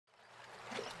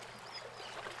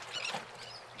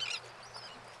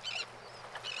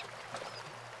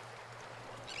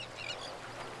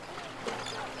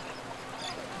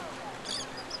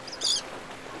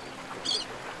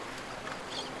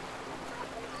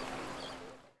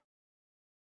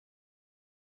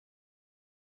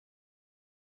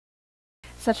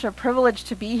such a privilege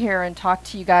to be here and talk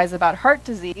to you guys about heart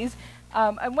disease.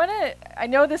 I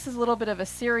know this is a little bit of a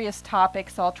serious topic,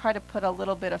 so I'll try to put a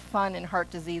little bit of fun in heart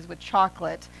disease with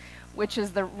chocolate, which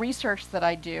is the research that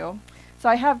I do. So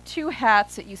I have two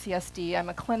hats at UCSD. I'm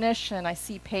a clinician, I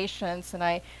see patients, and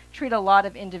I treat a lot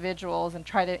of individuals and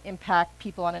try to impact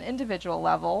people on an individual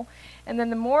level. And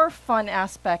then the more fun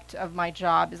aspect of my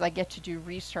job is I get to do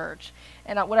research.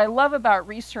 And what I love about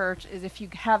research is if you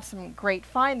have some great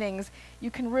findings,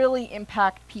 you can really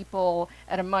impact people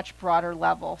at a much broader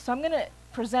level. So I'm going to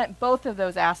present both of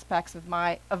those aspects of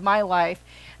my life,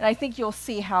 and I think you'll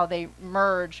see how they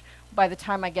merge by the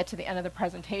time I get to the end of the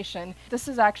presentation. This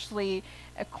is actually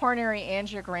a coronary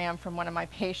angiogram from one of my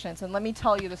patients, and let me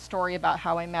tell you the story about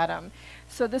how I met him.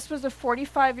 So this was a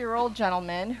 45-year-old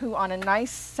gentleman who on a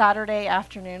nice Saturday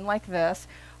afternoon like this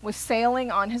was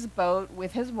sailing on his boat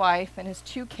with his wife and his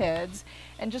two kids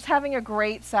and just having a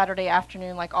great Saturday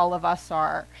afternoon like all of us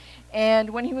are. And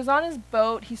when he was on his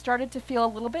boat, he started to feel a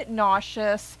little bit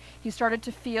nauseous. He started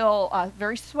to feel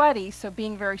very sweaty, so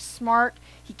being very smart,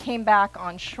 he came back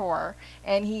on shore.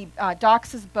 And he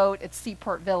docks his boat at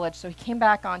Seaport Village, so he came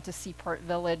back onto Seaport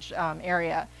Village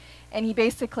area. And he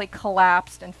basically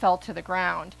collapsed and fell to the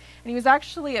ground. And he was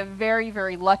actually a very,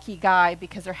 very lucky guy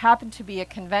because there happened to be a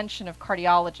convention of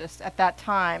cardiologists at that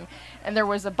time, and there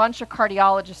was a bunch of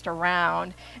cardiologists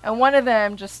around, and one of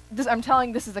them I'm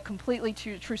telling this is a completely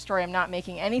true story, I'm not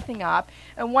making anything up,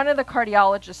 and one of the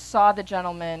cardiologists saw the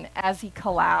gentleman as he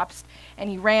collapsed, and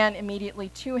he ran immediately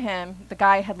to him. The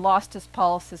guy had lost his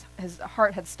pulse, his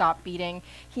heart had stopped beating.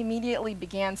 He immediately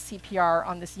began CPR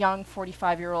on this young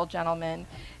 45-year-old gentleman.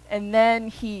 And then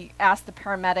he asked the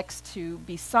paramedics to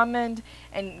be summoned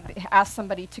and asked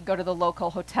somebody to go to the local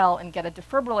hotel and get a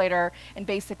defibrillator, and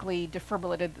basically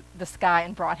defibrillated this guy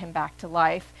and brought him back to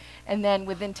life. And then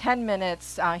within 10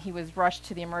 minutes, he was rushed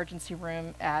to the emergency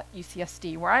room at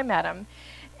UCSD where I met him.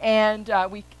 And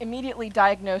we immediately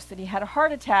diagnosed that he had a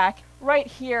heart attack. Right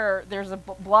here, there's a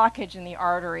blockage in the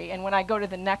artery. And when I go to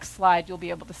the next slide, you'll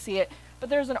be able to see it. But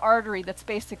there's an artery that's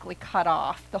basically cut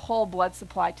off. The whole blood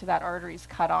supply to that artery is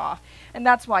cut off. And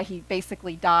that's why he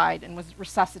basically died and was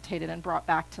resuscitated and brought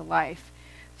back to life.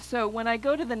 So when I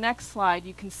go to the next slide,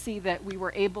 you can see that we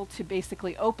were able to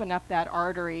basically open up that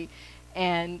artery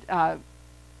and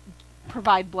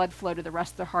provide blood flow to the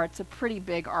rest of the heart. It's a pretty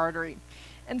big artery.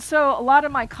 And so a lot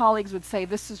of my colleagues would say,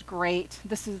 this is great.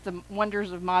 This is the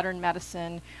wonders of modern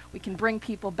medicine. We can bring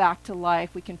people back to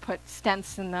life. We can put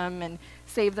stents in them and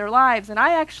save their lives. And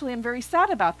I actually am very sad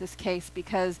about this case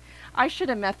because I should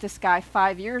have met this guy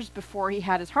 5 years before he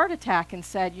had his heart attack and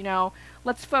said, you know,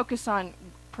 let's focus on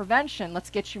prevention. Let's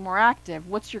get you more active.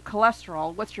 What's your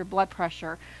cholesterol? What's your blood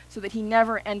pressure? So that he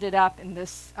never ended up in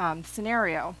this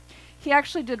scenario. He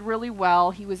actually did really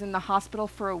well. He was in the hospital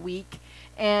for a week,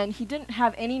 and he didn't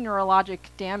have any neurologic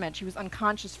damage. He was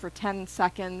unconscious for 10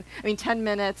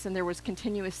 minutes, and there was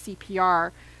continuous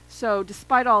CPR. So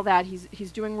despite all that,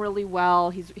 he's doing really well.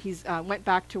 He's went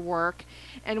back to work.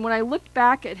 And when I looked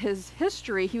back at his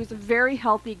history, he was a very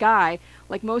healthy guy.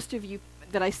 Like most of you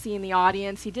that I see in the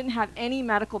audience, he didn't have any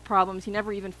medical problems. He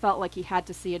never even felt like he had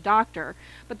to see a doctor.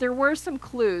 But there were some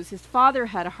clues. His father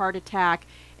had a heart attack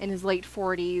in his late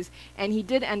 40s, and he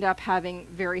did end up having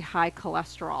very high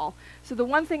cholesterol. So the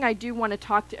one thing I do want to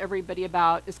talk to everybody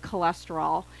about is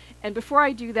cholesterol. And before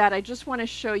I do that, I just want to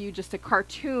show you just a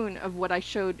cartoon of what I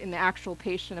showed in the actual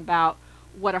patient about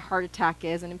what a heart attack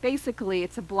is. And basically,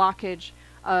 it's a blockage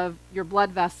of your blood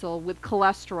vessel with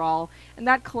cholesterol, and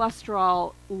that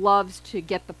cholesterol loves to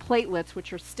get the platelets,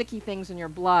 which are sticky things in your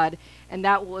blood, and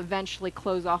that will eventually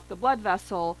close off the blood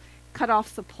vessel, cut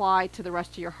off supply to the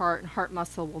rest of your heart, and heart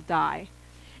muscle will die.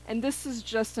 And this is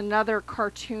just another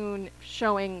cartoon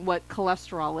showing what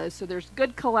cholesterol is. So there's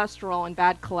good cholesterol and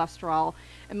bad cholesterol,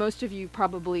 and most of you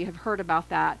probably have heard about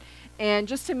that. And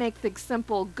just to make things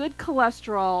simple, good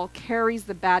cholesterol carries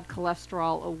the bad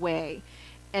cholesterol away.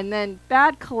 And then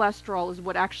bad cholesterol is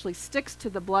what actually sticks to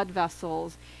the blood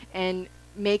vessels and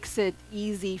makes it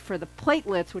easy for the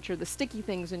platelets, which are the sticky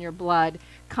things in your blood,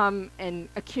 come and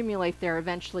accumulate there,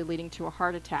 eventually leading to a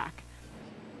heart attack.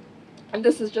 And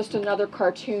this is just another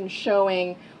cartoon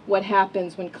showing what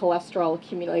happens when cholesterol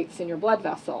accumulates in your blood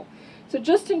vessel. So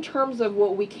just in terms of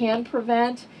what we can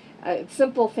prevent,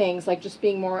 simple things like just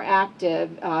being more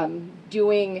active,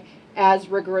 doing as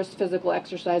rigorous physical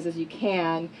exercise as you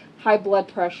can, high blood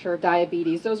pressure,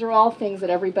 diabetes, those are all things that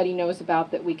everybody knows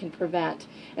about that we can prevent.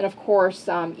 And of course,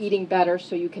 eating better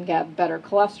so you can get better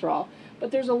cholesterol.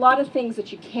 but there's a lot of things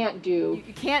that you can't do.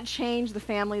 You can't change the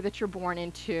family that you're born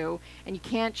into, and you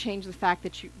can't change the fact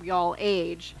that we all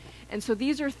age. And so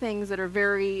these are things that are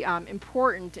very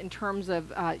important in terms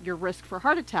of your risk for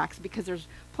heart attacks, because there's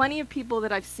plenty of people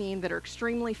that I've seen that are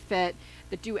extremely fit,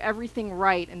 that do everything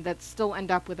right, and that still end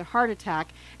up with a heart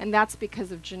attack, and that's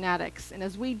because of genetics. And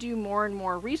as we do more and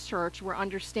more research, we're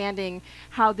understanding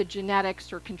how the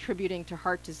genetics are contributing to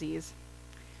heart disease.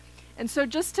 And so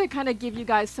just to kind of give you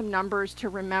guys some numbers to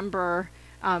remember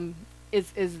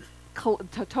is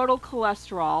total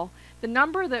cholesterol. The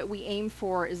number that we aim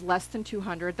for is less than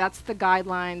 200. That's the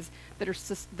guidelines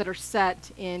that are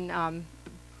set in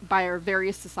by our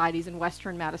various societies in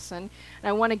Western medicine. And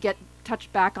I want to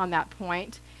touch back on that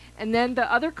point. And then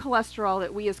the other cholesterol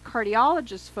that we as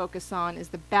cardiologists focus on is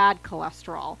the bad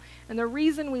cholesterol. And the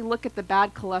reason we look at the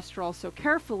bad cholesterol so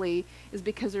carefully is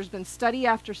because there's been study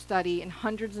after study in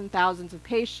hundreds and thousands of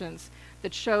patients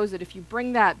that shows that if you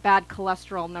bring that bad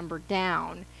cholesterol number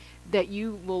down, that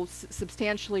you will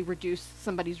substantially reduce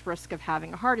somebody's risk of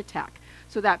having a heart attack.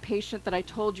 So that patient that I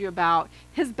told you about,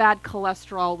 his bad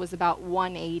cholesterol was about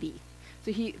 180.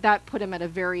 So that put him at a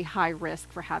very high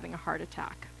risk for having a heart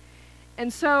attack.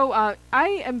 And so I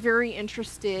am very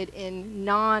interested in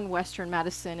non-Western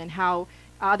medicine and how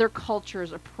other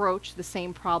cultures approach the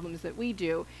same problems that we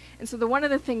do. And so one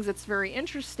of the things that's very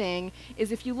interesting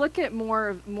is if you look at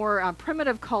more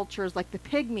primitive cultures like the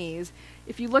Pygmies,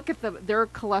 if you look at their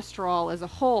cholesterol as a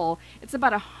whole, it's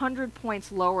about 100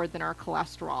 points lower than our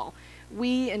cholesterol.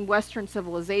 We in Western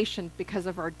civilization, because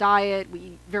of our diet, we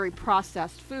eat very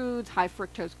processed foods, high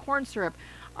fructose corn syrup,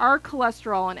 our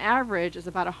cholesterol on average is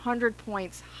about 100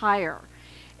 points higher.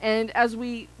 And as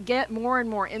we get more and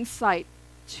more insight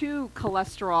to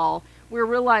cholesterol, we're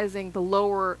realizing the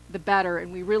lower the better,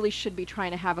 and we really should be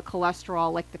trying to have a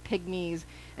cholesterol like the Pygmies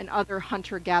and other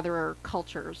hunter-gatherer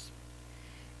cultures.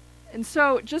 And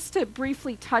so just to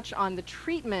briefly touch on the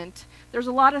treatment, there's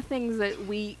a lot of things that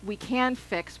we can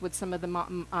fix with some of the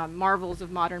marvels of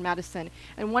modern medicine.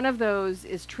 And one of those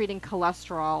is treating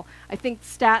cholesterol. I think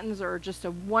statins are just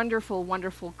a wonderful,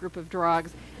 wonderful group of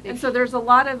drugs. And so there's a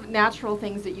lot of natural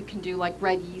things that you can do, like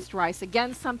red yeast rice.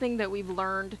 Again, something that we've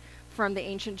learned from the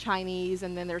ancient Chinese.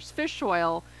 And then there's fish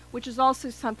oil, which is also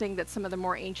something that some of the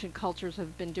more ancient cultures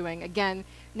have been doing. Again,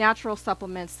 natural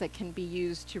supplements that can be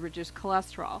used to reduce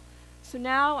cholesterol. So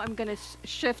now I'm going to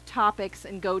shift topics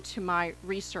and go to my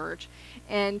research.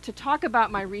 And to talk about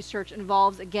my research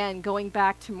involves, again, going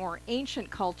back to more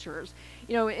ancient cultures.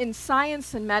 You know, in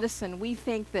science and medicine, we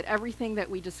think that everything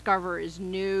that we discover is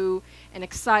new and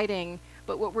exciting,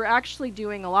 but what we're actually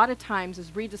doing a lot of times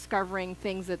is rediscovering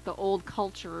things that the old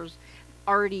cultures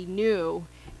already knew,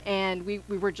 and we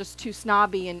were just too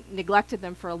snobby and neglected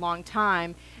them for a long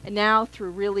time. And now,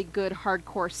 through really good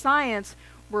hardcore science,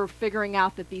 we're figuring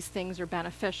out that these things are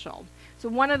beneficial. So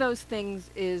one of those things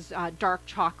is dark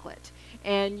chocolate.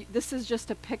 And this is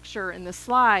just a picture in the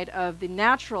slide of the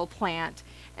natural plant.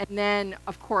 And then,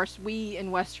 of course, we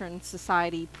in Western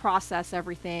society process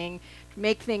everything,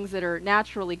 make things that are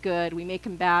naturally good. We make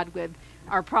them bad with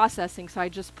our processing. So I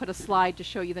just put a slide to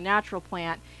show you the natural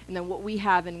plant and then what we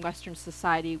have in Western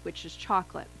society, which is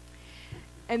chocolate.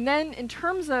 And then in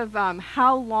terms of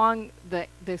how long the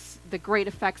great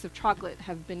effects of chocolate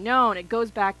have been known, it goes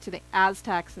back to the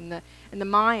Aztecs and the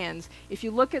Mayans. If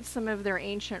you look at some of their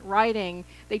ancient writing,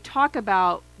 they talk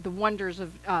about the wonders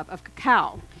of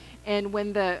cacao. And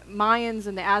when the Mayans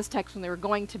and the Aztecs, when they were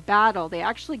going to battle, they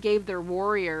actually gave their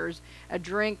warriors a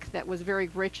drink that was very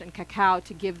rich in cacao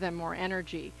to give them more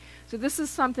energy. So this is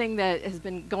something that has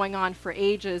been going on for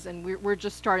ages, and we're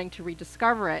just starting to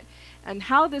rediscover it. And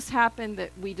how this happened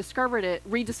that we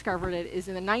rediscovered it is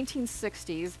in the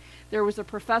 1960s, there was a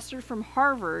professor from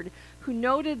Harvard who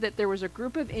noted that there was a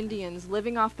group of Indians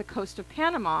living off the coast of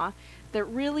Panama that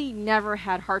really never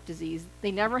had heart disease.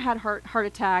 They never had heart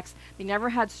attacks, they never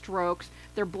had strokes,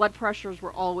 their blood pressures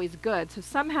were always good. So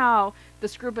somehow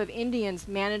this group of Indians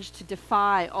managed to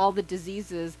defy all the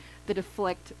diseases that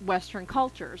afflict Western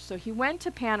cultures. So he went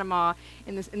to Panama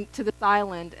to this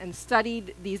island and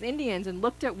studied these Indians and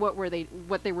looked at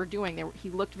what they were doing. He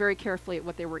looked very carefully at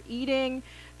what they were eating,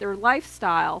 their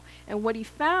lifestyle, and what he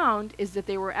found is that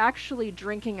they were actually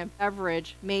drinking a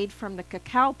beverage made from the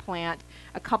cacao plant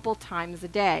a couple times a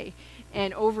day.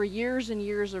 And over years and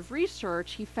years of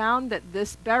research, he found that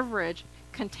this beverage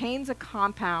contains a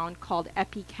compound called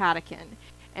epicatechin.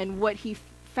 And what he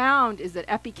found is that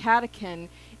epicatechin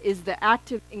is the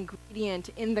active ingredient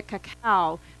in the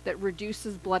cacao that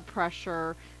reduces blood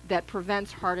pressure, that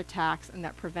prevents heart attacks, and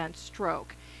that prevents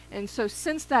stroke. And so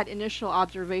since that initial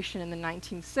observation in the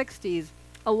 1960s,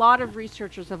 a lot of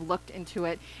researchers have looked into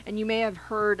it, and you may have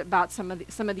heard about some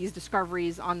of these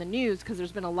discoveries on the news, because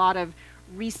there's been a lot of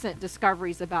recent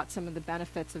discoveries about some of the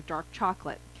benefits of dark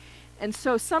chocolate. And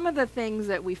so some of the things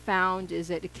that we found is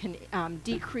that it can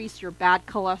decrease your bad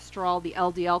cholesterol, the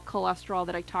LDL cholesterol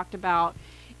that I talked about.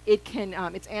 It can,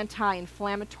 it's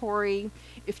anti-inflammatory.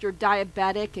 If you're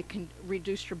diabetic, it can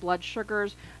reduce your blood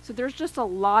sugars. So there's just a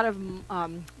lot of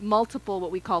multiple,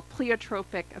 what we call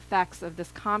pleiotropic effects of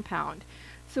this compound.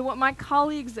 So what my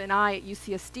colleagues and I at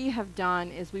UCSD have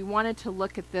done is we wanted to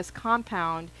look at this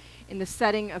compound in the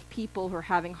setting of people who are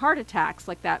having heart attacks,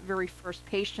 like that very first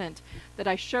patient that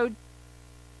I showed.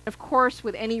 Of course,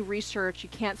 with any research, you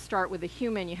can't start with a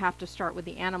human, you have to start with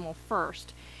the animal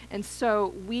first. And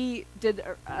so we did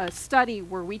a study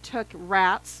where we took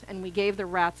rats and we gave the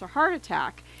rats a heart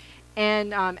attack.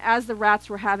 And as the rats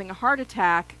were having a heart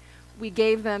attack, we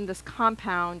gave them this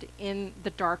compound in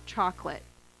the dark chocolate.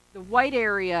 The white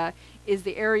area is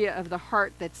the area of the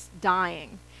heart that's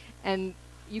dying. And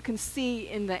you can see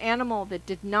in the animal that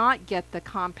did not get the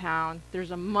compound,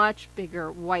 there's a much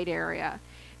bigger white area.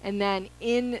 And then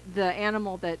in the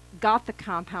animal that got the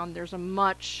compound, there's a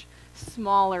much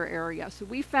smaller area. So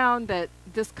we found that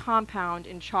this compound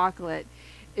in chocolate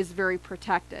is very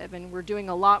protective, and we're doing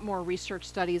a lot more research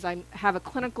studies. I have a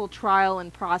clinical trial in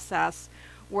process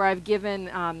where I've given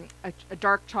a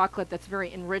dark chocolate that's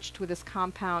very enriched with this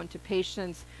compound to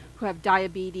patients who have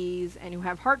diabetes and who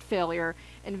have heart failure.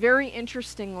 And very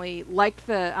interestingly, like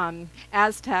the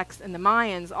Aztecs and the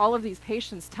Mayans, all of these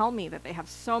patients tell me that they have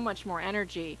so much more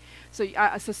energy. So,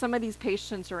 so some of these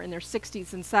patients are in their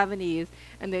 60s and 70s,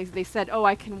 and they said, oh,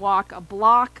 I can walk a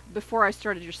block before I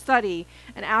started your study,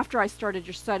 and after I started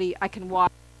your study, I can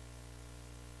walk.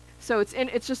 So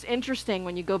it's just interesting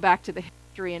when you go back to the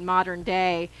history in modern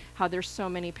day, how there's so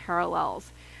many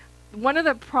parallels. One of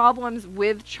the problems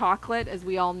with chocolate, as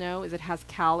we all know, is it has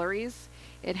calories.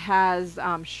 It has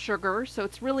sugar, so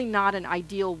it's really not an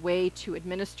ideal way to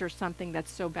administer something that's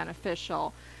so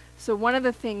beneficial. So one of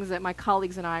the things that my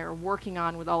colleagues and I are working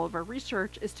on with all of our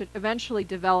research is to eventually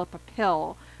develop a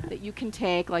pill that you can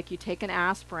take, like you take an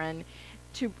aspirin,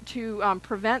 to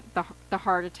prevent the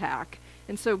heart attack.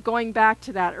 And so going back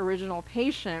to that original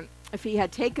patient, if he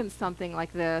had taken something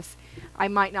like this, I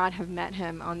might not have met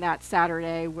him on that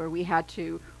Saturday where we had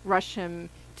to rush him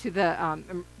to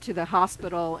the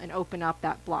hospital and open up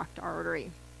that blocked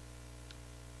artery.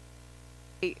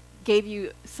 I gave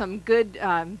you some good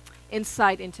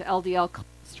insight into LDL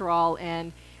cholesterol,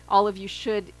 and all of you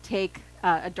should take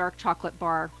a dark chocolate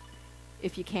bar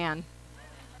if you can.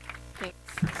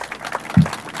 Thanks.